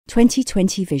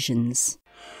2020 Visions.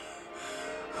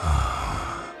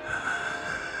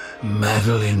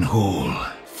 Madeline Hall,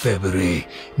 February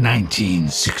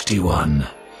 1961.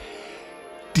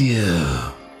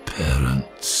 Dear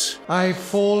parents, I've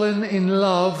fallen in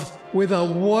love with a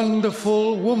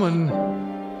wonderful woman.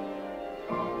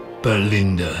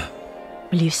 Belinda,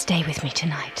 Will you stay with me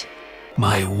tonight?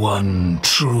 my one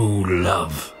true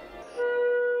love.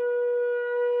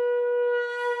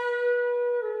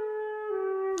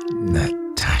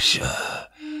 Natasha,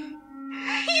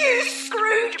 You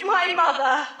screwed my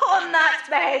mother on that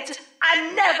bed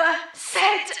and never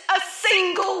said a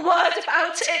single word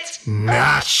about it.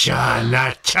 Natasha,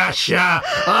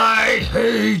 I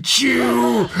hate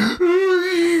you.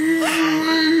 Leave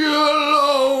me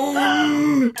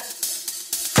alone.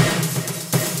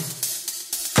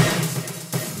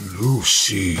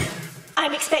 Lucy.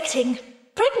 I'm expecting.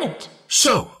 Pregnant.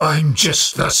 So I'm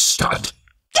just the stud.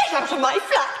 Get out of my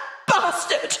flat,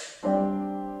 bastard!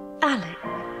 Alec,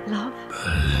 love,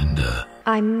 Belinda.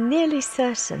 I'm nearly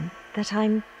certain that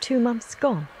I'm 2 months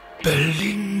gone.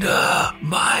 Belinda,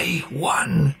 my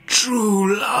one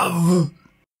true love.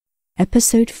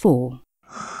 Episode 4.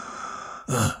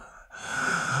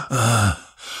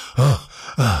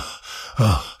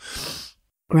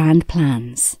 Grand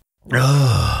Plans.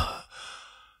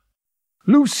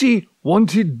 Lucy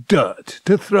wanted dirt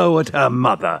to throw at her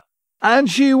mother, and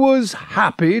she was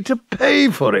happy to pay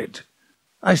for it.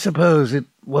 I suppose it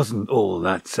wasn't all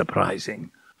that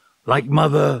surprising. Like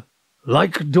mother,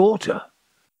 like daughter.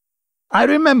 I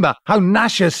remember how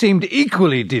Nasha seemed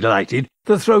equally delighted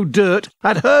to throw dirt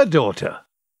at her daughter.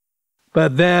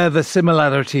 But there the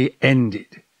similarity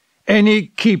ended. Any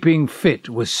keeping fit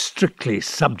was strictly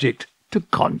subject to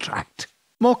contract.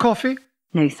 More coffee?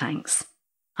 No thanks.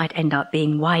 I'd end up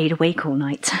being wide awake all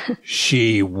night.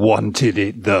 She wanted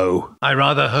it, though. I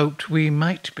rather hoped we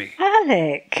might be.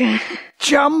 Alec!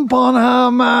 Jump on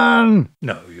her, man!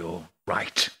 No, you're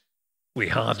right. We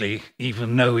hardly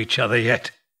even know each other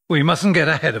yet. We mustn't get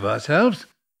ahead of ourselves.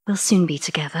 We'll soon be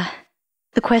together.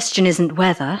 The question isn't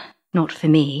whether, not for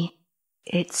me.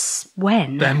 It's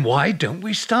when. Then why don't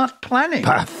we start planning?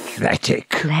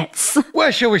 Pathetic. Let's.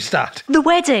 Where shall we start? The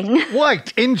wedding!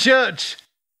 White, in church.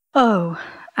 Oh,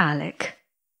 Alec.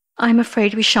 I'm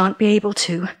afraid we shan't be able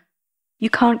to. You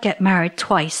can't get married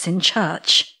twice in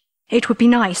church. It would be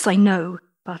nice, I know,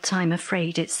 but I'm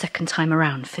afraid it's second time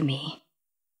around for me.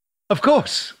 Of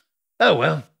course. Oh,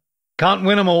 well. Can't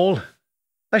win 'em all.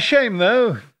 A shame,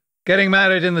 though. Getting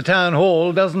married in the town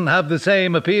hall doesn't have the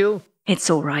same appeal. It's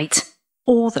all right.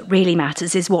 All that really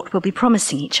matters is what we'll be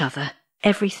promising each other.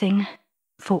 Everything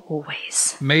for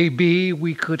always. Maybe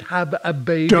we could have a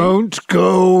baby. Don't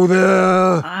go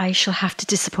there. I shall have to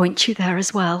disappoint you there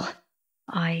as well.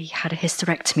 I had a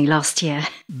hysterectomy last year.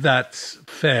 That's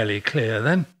fairly clear,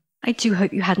 then. I do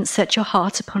hope you hadn't set your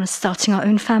heart upon us starting our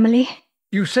own family.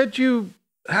 You said you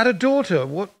had a daughter.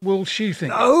 What will she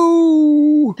think?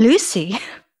 Oh! Lucy?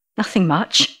 Nothing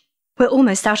much. We're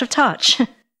almost out of touch.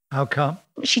 How come?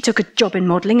 She took a job in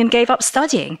modelling and gave up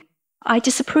studying. I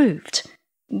disapproved.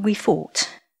 We fought.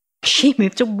 She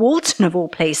moved to Walton of all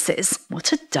places.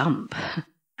 What a dump.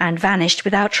 And vanished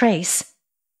without trace.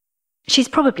 She's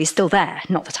probably still there,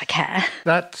 not that I care.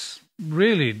 That's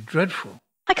really dreadful.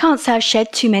 I can't say I've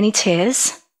shed too many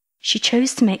tears. She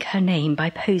chose to make her name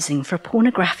by posing for a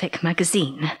pornographic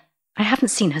magazine. I haven't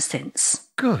seen her since.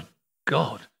 Good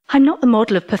God. I'm not the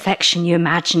model of perfection you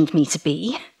imagined me to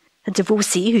be. A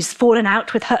divorcee who's fallen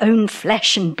out with her own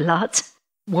flesh and blood.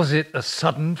 Was it a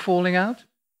sudden falling out?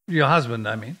 Your husband,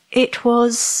 I mean. It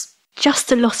was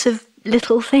just a lot of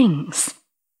little things.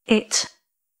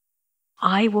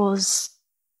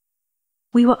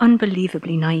 We were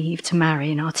unbelievably naive to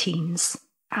marry in our teens,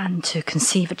 and to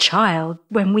conceive a child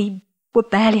when we were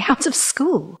barely out of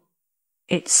school.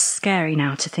 It's scary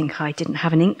now to think I didn't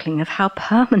have an inkling of how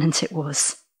permanent it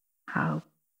was, how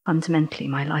fundamentally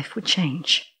my life would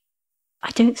change. I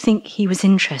don't think he was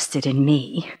interested in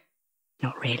me.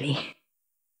 Not really.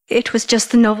 It was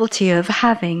just the novelty of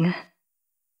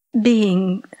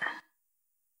being...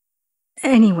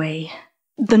 Anyway,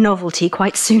 the novelty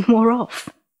quite soon wore off.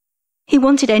 He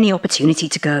wanted any opportunity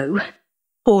to go.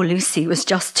 Poor Lucy was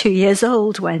just 2 years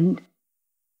old when...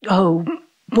 Oh,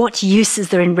 what use is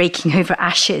there in raking over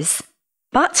ashes?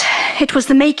 But it was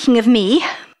the making of me.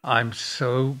 I'm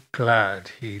so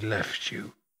glad he left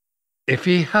you. If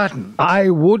he hadn't, I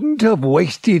wouldn't have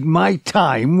wasted my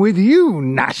time with you,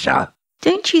 Nasha.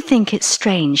 Don't you think it's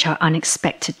strange how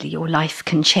unexpectedly your life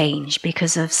can change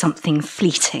because of something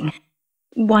fleeting?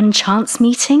 One chance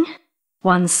meeting?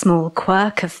 One small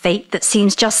quirk of fate that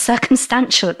seems just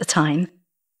circumstantial at the time?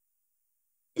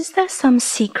 Is there some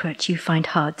secret you find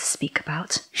hard to speak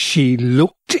about? She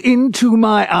looked into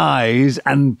my eyes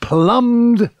and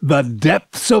plumbed the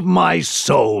depths of my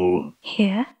soul.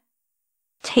 Here,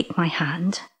 take my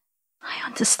hand. I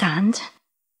understand.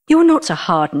 You're not a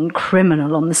hardened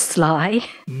criminal on the sly.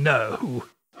 No.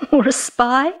 Or a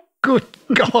spy. Good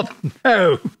God,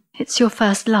 no. It's your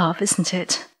first love, isn't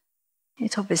it?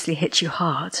 It obviously hit you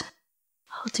hard.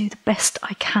 I'll do the best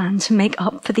I can to make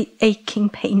up for the aching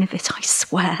pain of it, I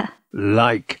swear.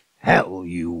 Like hell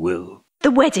you will. The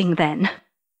wedding, then.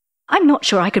 I'm not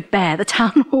sure I could bear the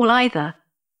town hall either.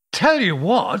 Tell you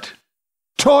what.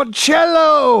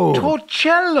 Torcello!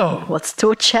 Torcello! What's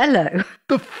Torcello?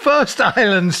 The first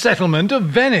island settlement of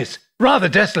Venice. Rather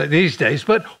desolate these days,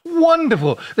 but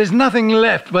wonderful. There's nothing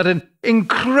left but an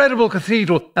incredible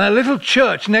cathedral and a little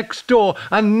church next door,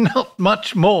 and not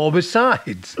much more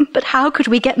besides. But how could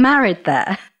we get married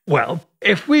there? Well,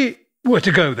 if we were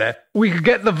to go there, we could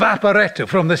get the Vaporetto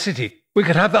from the city. We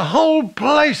could have the whole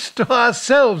place to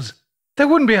ourselves. There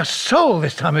wouldn't be a soul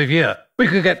this time of year. We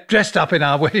could get dressed up in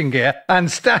our wedding gear and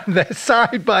stand there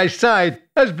side by side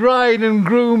as bride and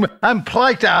groom and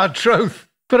plight our troth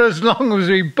for as long as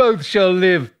we both shall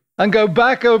live, and go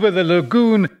back over the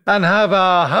lagoon and have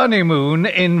our honeymoon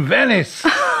in Venice.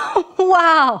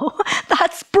 Wow,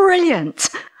 that's brilliant.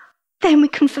 Then we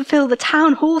can fulfill the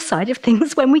town hall side of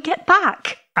things when we get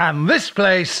back. And this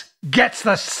place gets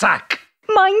the sack.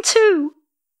 Mine too.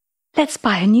 Let's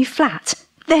buy a new flat.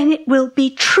 Then it will be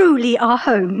truly our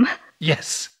home.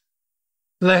 Yes.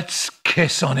 Let's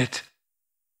kiss on it.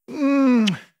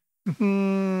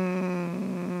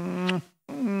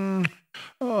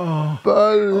 Oh,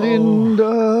 Belinda.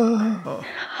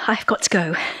 I've got to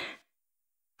go.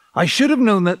 I should have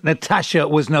known that Natasha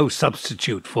was no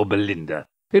substitute for Belinda.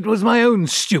 It was my own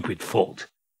stupid fault.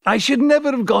 I should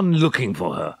never have gone looking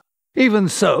for her. Even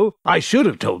so, I should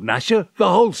have told Nasha the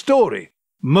whole story.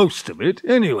 Most of it,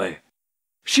 anyway.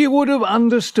 She would have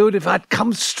understood if I'd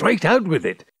come straight out with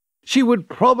it. She would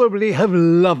probably have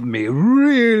loved me,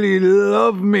 really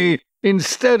loved me,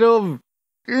 instead of,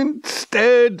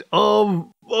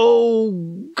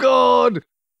 oh God,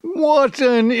 what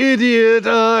an idiot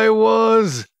I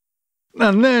was.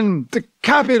 And then, to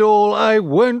cap it all, I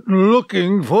went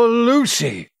looking for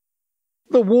Lucy.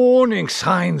 The warning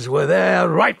signs were there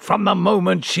right from the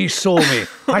moment she saw me.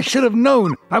 I should have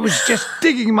known. I was just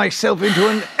digging myself into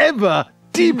an ever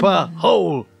deeper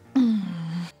hole.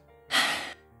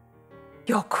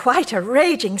 You're quite a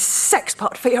raging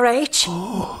sexpot for your age.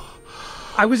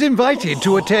 I was invited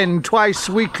to attend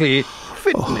twice-weekly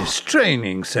fitness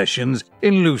training sessions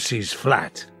in Lucy's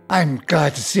flat. I'm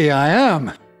glad to see I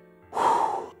am.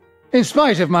 In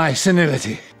spite of my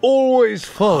senility. Always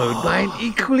followed by an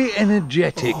equally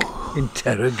energetic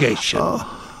interrogation.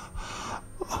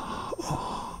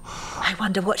 I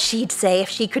wonder what she'd say if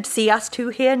she could see us two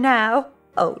here now.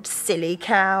 Old silly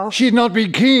cow. She'd not be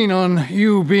keen on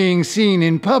you being seen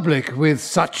in public with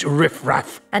such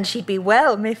riffraff. And she'd be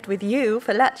well miffed with you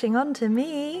for latching on to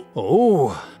me.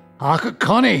 Oh, hark at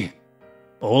Connie.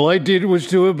 All I did was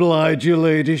to oblige your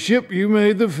ladyship. You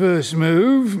made the first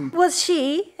move. Was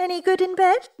she any good in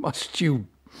bed? Must you...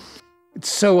 It's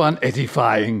so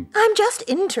unedifying. I'm just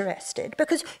interested,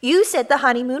 because you said the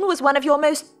honeymoon was one of your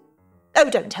most... Oh,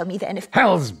 don't tell me then if...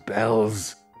 Hell's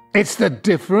bells. It's the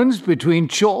difference between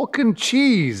chalk and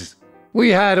cheese. We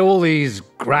had all these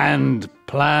grand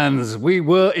plans. We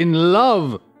were in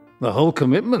love. The whole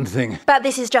commitment thing. But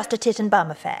this is just a tit and bum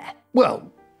affair.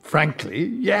 Well, frankly,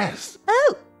 yes.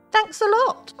 Oh, thanks a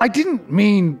lot. I didn't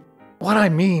mean... What I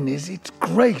mean is it's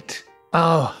great.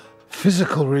 Our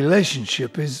physical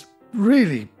relationship is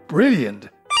really brilliant.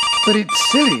 But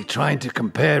it's silly trying to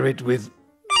compare it with...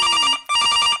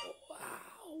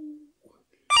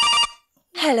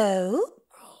 Hello?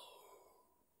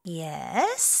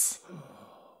 Yes?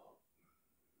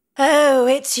 Oh,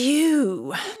 it's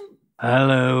you.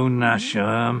 Hello,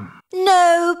 Nasha.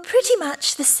 No, pretty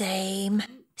much the same.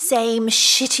 Same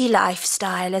shitty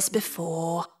lifestyle as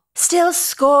before. Still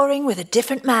scoring with a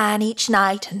different man each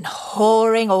night and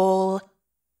whoring all.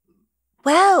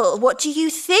 Well, what do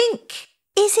you think?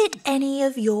 Is it any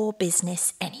of your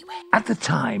business anyway? At the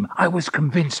time, I was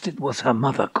convinced it was her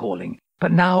mother calling,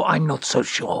 but now I'm not so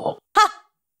sure. Ha!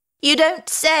 You don't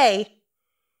say.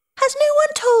 Has no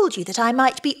one told you that I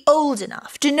might be old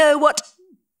enough to know what...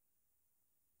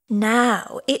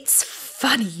 Now, it's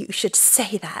funny you should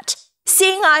say that,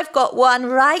 seeing I've got one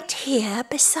right here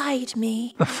beside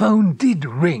me. The phone did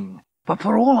ring, but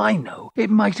for all I know, it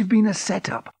might have been a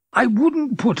setup. I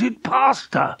wouldn't put it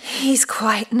past her. He's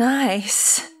quite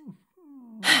nice.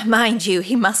 Mind you,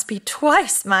 he must be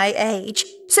twice my age,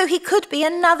 so he could be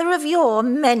another of your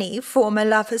many former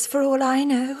lovers for all I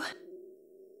know.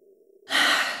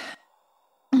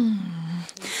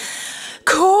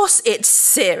 Course it's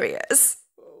serious.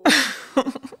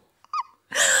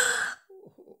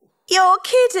 You're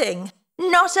kidding.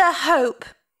 Not a hope.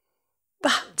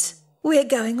 But we're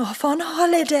going off on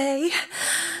holiday.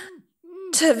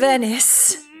 To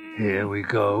Venice. Here we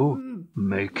go.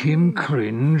 Make him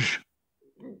cringe.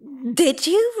 Did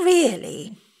you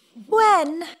really?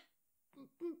 When?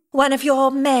 One of your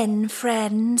men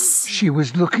friends? She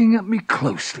was looking at me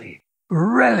closely,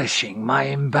 relishing my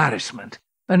embarrassment,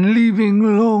 and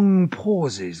leaving long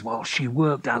pauses while she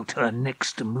worked out her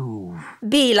next move.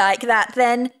 Be like that,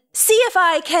 then. See if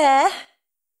I care.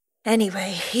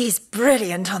 Anyway, he's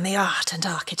brilliant on the art and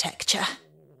architecture.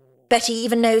 Bet he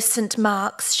even knows St.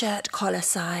 Mark's shirt collar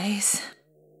size.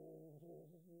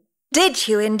 Did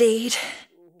you indeed?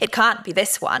 It can't be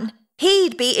this one.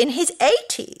 He'd be in his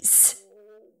 80s.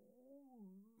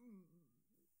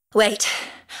 Wait,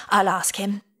 I'll ask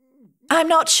him. I'm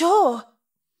not sure.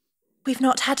 We've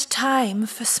not had time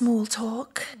for small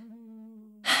talk.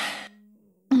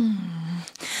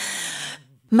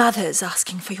 Mother's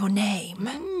asking for your name.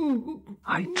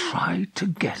 I tried to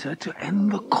get her to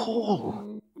end the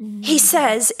call. He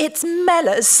says it's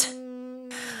Mellors.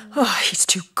 Oh, he's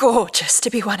too gorgeous to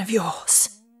be one of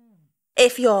yours.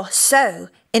 If you're so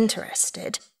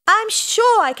interested, I'm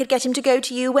sure I could get him to go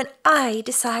to you when I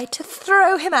decide to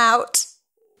throw him out.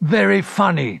 Very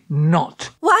funny, not.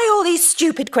 Why all these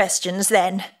stupid questions,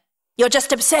 then? You're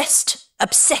just obsessed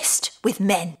with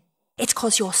men. It's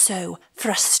 'cause you're so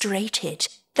frustrated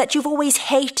that you've always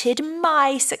hated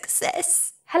my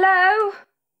success. Hello?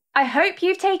 I hope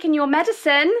you've taken your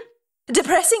medicine.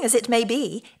 Depressing as it may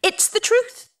be, it's the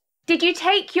truth. Did you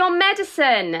take your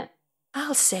medicine?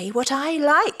 I'll say what I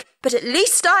like, but at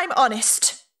least I'm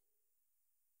honest.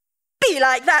 Be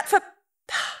like that for...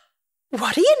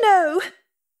 What do you know?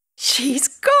 She's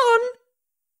gone.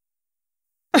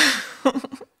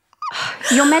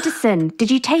 Your medicine, did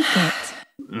you take it?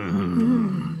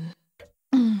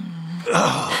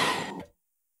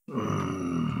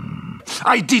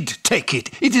 I did take it.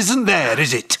 It isn't there,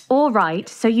 is it? All right,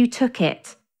 so you took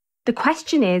it. The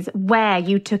question is where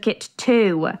you took it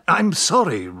to. I'm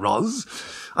sorry, Roz.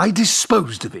 I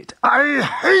disposed of it. I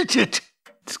hate it.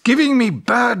 It's giving me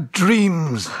bad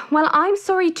dreams. Well, I'm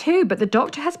sorry too, but the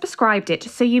doctor has prescribed it,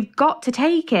 so you've got to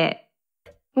take it.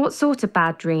 What sort of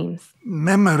bad dreams?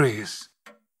 Memories.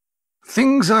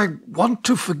 Things I want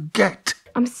to forget.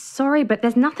 I'm sorry, but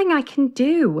there's nothing I can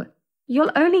do.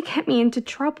 You'll only get me into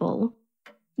trouble.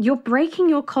 You're breaking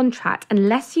your contract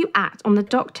unless you act on the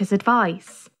doctor's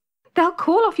advice. They'll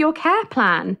call off your care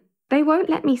plan. They won't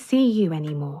let me see you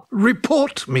anymore.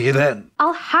 Report me then.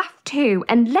 I'll have to,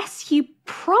 unless you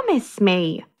promise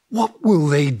me. What will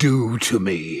they do to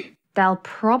me? They'll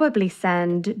probably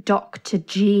send Dr.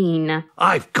 Jean.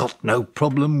 I've got no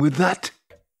problem with that.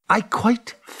 I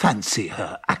quite fancy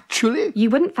her, actually. You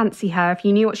wouldn't fancy her if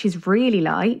you knew what she's really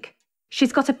like.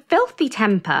 She's got a filthy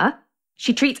temper.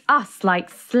 She treats us like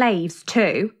slaves,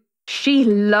 too. She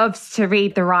loves to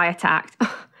read the Riot Act.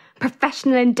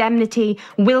 Professional indemnity,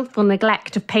 willful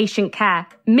neglect of patient care,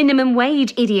 minimum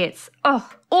wage idiots. Oh,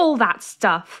 all that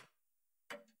stuff.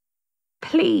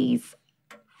 Please,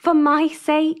 for my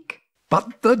sake.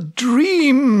 But the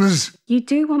dreams! You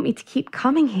do want me to keep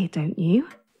coming here, don't you?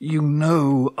 You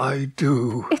know I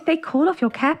do. If they call off your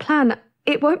care plan,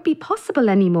 it won't be possible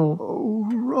anymore. Oh,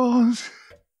 Roz,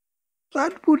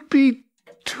 that would be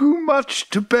too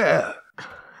much to bear.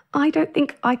 I don't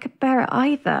think I could bear it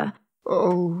either.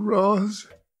 Oh, Roz.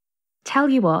 Tell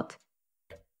you what,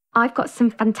 I've got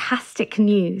some fantastic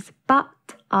news, but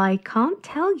I can't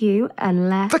tell you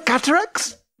unless... The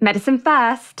cataracts? Medicine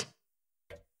first.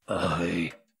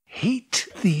 I hate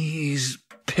these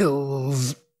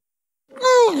pills.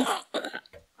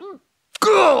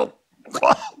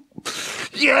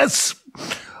 Yes,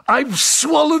 I've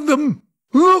swallowed them.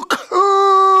 Look.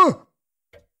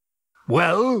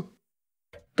 Well?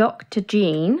 Dr.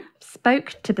 Jean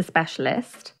spoke to the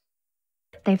specialist.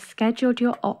 They've scheduled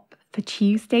your op for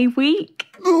Tuesday week.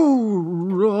 Oh,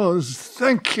 Roz,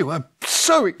 thank you. I'm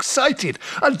so excited.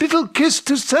 A little kiss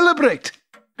to celebrate.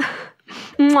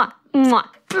 Mwah, mwah.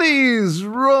 Please,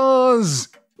 Roz.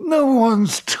 No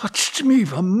one's touched me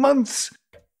for months.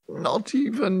 Not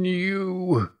even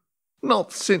you.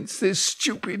 Not since this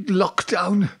stupid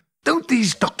lockdown. Don't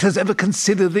these doctors ever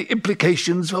consider the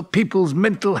implications for people's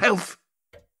mental health?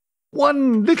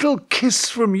 One little kiss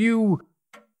from you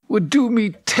would do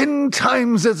me 10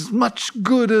 times as much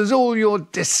good as all your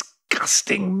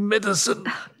disgusting medicine.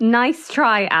 Nice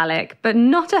try, Alec, but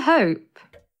not a hope.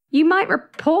 You might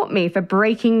report me for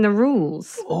breaking the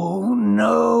rules. Oh,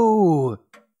 no.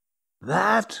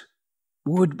 That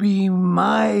would be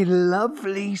my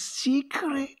lovely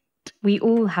secret. We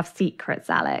all have secrets,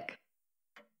 Alec.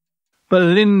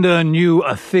 Belinda knew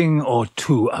a thing or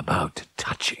two about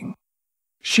touching.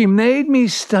 She made me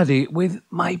study with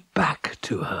my back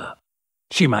to her.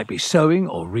 She might be sewing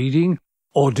or reading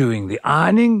or doing the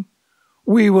ironing.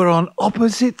 We were on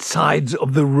opposite sides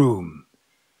of the room.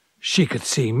 She could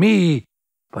see me,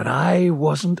 but I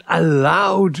wasn't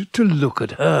allowed to look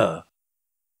at her.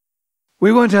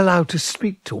 We weren't allowed to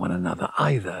speak to one another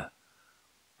either.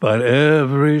 But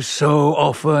every so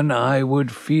often I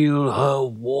would feel her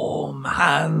warm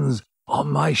hands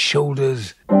on my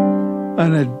shoulders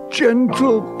and a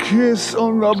gentle kiss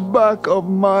on the back of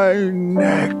my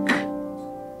neck.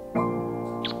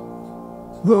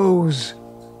 Those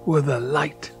were the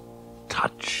light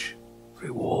touch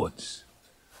rewards.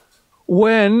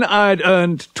 When I'd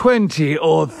earned 20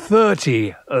 or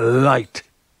 30 light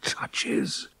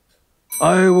touches,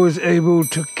 I was able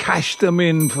to cash them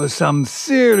in for some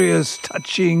serious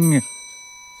touching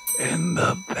in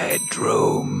the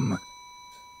bedroom.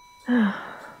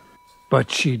 But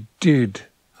she did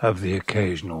have the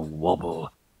occasional wobble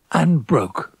and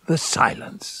broke the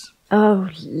silence. Oh,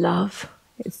 love,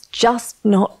 it's just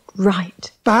not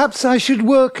right. Perhaps I should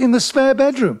work in the spare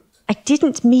bedroom. I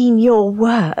didn't mean your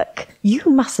work. You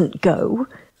mustn't go.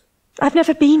 I've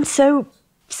never been so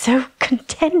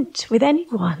content with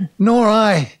anyone. Nor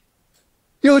I.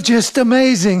 You're just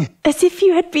amazing. As if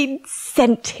you had been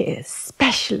sent here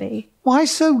specially. Why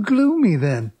so gloomy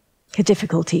then? The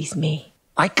difficulty's me.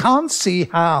 I can't see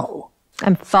how.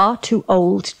 I'm far too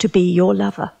old to be your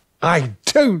lover. I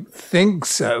don't think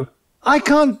so. I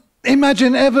can't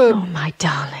imagine ever... Oh, my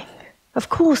darling. Of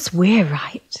course we're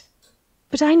right.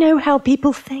 But I know how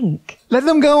people think. Let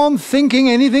them go on thinking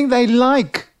anything they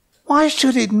like. Why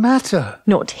should it matter?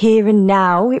 Not here and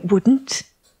now, it wouldn't.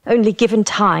 Only given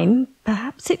time,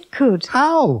 perhaps it could.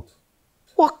 How?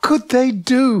 What could they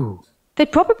do?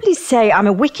 They'd probably say I'm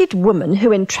a wicked woman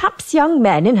who entraps young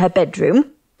men in her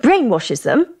bedroom, brainwashes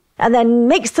them, and then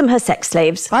makes them her sex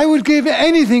slaves. I would give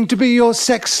anything to be your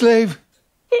sex slave.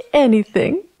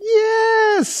 Anything?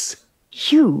 Yes.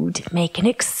 You'd make an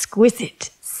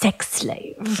exquisite sex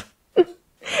slave.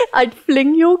 I'd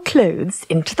fling your clothes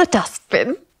into the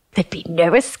dustbin. There'd be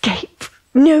no escape,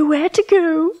 nowhere to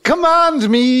go. Command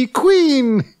me,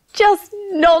 Queen. Just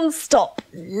non-stop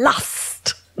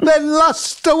lust. Then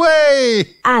lust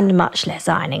away. And much less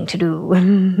ironing to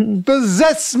do.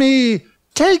 Possess me.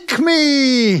 Take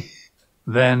me.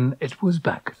 Then it was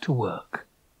back to work.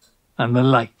 And the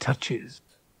light touches.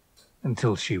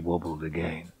 Until she wobbled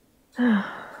again.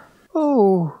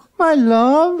 Oh, my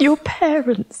love. Your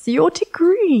parents, your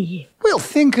degree. We'll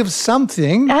think of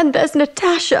something. And there's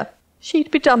Natasha.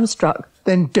 She'd be dumbstruck.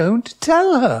 Then don't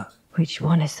tell her. Which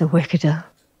one is the wickeder?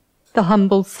 The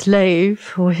humble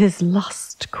slave or his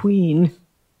lust queen?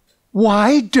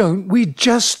 Why don't we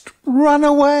just run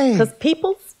away? Because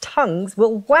people's tongues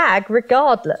will wag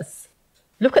regardless.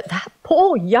 Look at that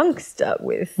poor youngster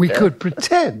with... We could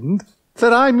pretend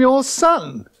that I'm your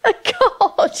son.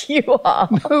 God, you are.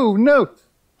 No.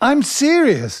 I'm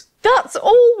serious. That's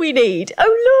all we need.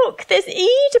 Oh, look, there's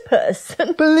Oedipus.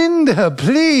 Belinda,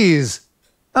 please.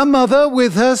 A mother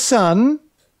with her son?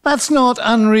 That's not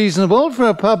unreasonable for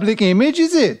a public image,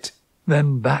 is it?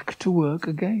 Then back to work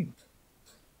again.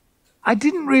 I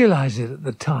didn't realize it at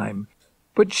the time,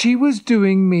 but she was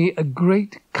doing me a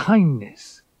great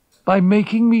kindness by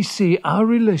making me see our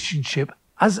relationship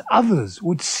as others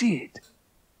would see it.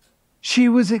 She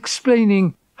was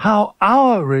explaining how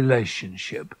our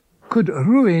relationship could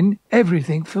ruin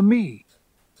everything for me.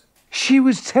 She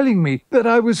was telling me that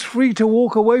I was free to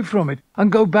walk away from it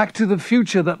and go back to the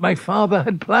future that my father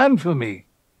had planned for me.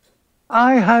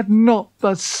 I had not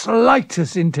the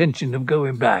slightest intention of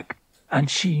going back, and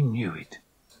she knew it.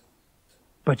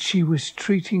 But she was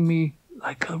treating me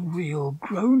like a real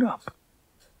grown-up,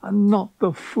 and not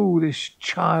the foolish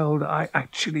child I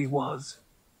actually was.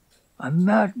 And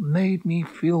that made me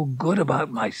feel good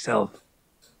about myself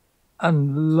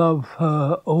and love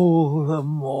her all the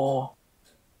more.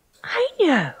 I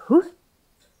know.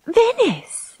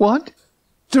 Venice. What?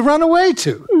 To run away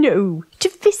to? No, to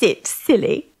visit,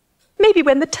 silly. Maybe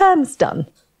when the term's done.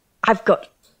 I've got,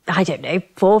 4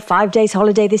 or 5 days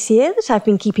holiday this year that I've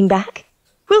been keeping back.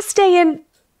 We'll stay in...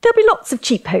 There'll be lots of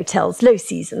cheap hotels, low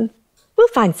season. We'll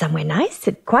find somewhere nice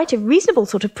at quite a reasonable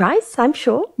sort of price, I'm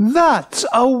sure. That's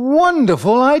a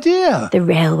wonderful idea. The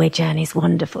railway journey's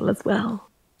wonderful as well.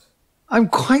 I'm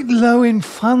quite low in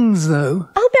funds, though.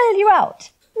 I'll bail you out.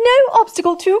 No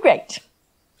obstacle too great.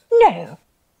 No.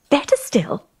 Better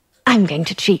still, I'm going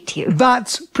to treat you.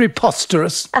 That's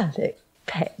preposterous. Alec,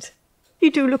 pet, you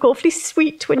do look awfully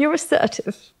sweet when you're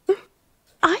assertive.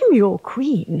 I'm your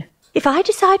queen. If I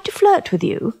decide to flirt with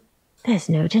you, there's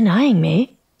no denying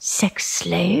me. Sex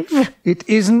slave. It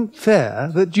isn't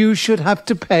fair that you should have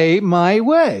to pay my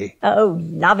way. Oh,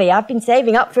 lovey, I've been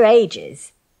saving up for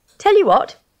ages. Tell you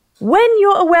what, when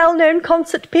you're a well-known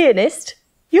concert pianist,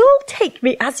 you'll take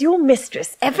me as your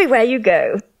mistress everywhere you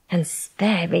go, and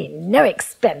spare me no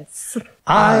expense.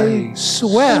 I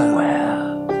swear.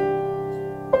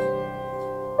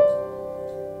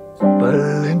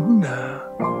 Belinda,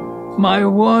 my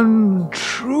one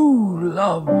true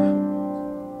love,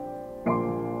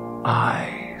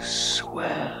 I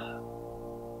swear.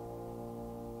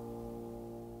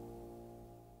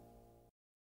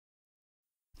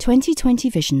 "2020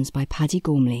 Visions" by Paddy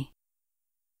Gormley,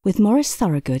 with Maurice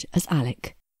Thorogood as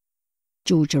Alec,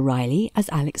 Georgia Riley as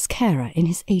Alec's carer in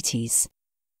his 80s,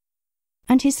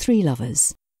 and his 3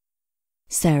 lovers,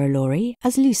 Sarah Lawrie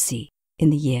as Lucy in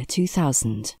the year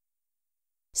 2000,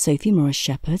 Sophie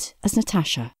Morris-Sheppard as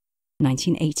Natasha,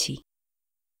 1980,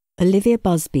 Olivia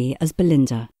Busby as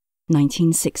Belinda,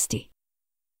 1960.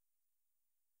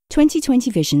 2020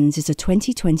 Visions is a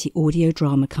 2020 audio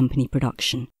drama company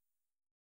production.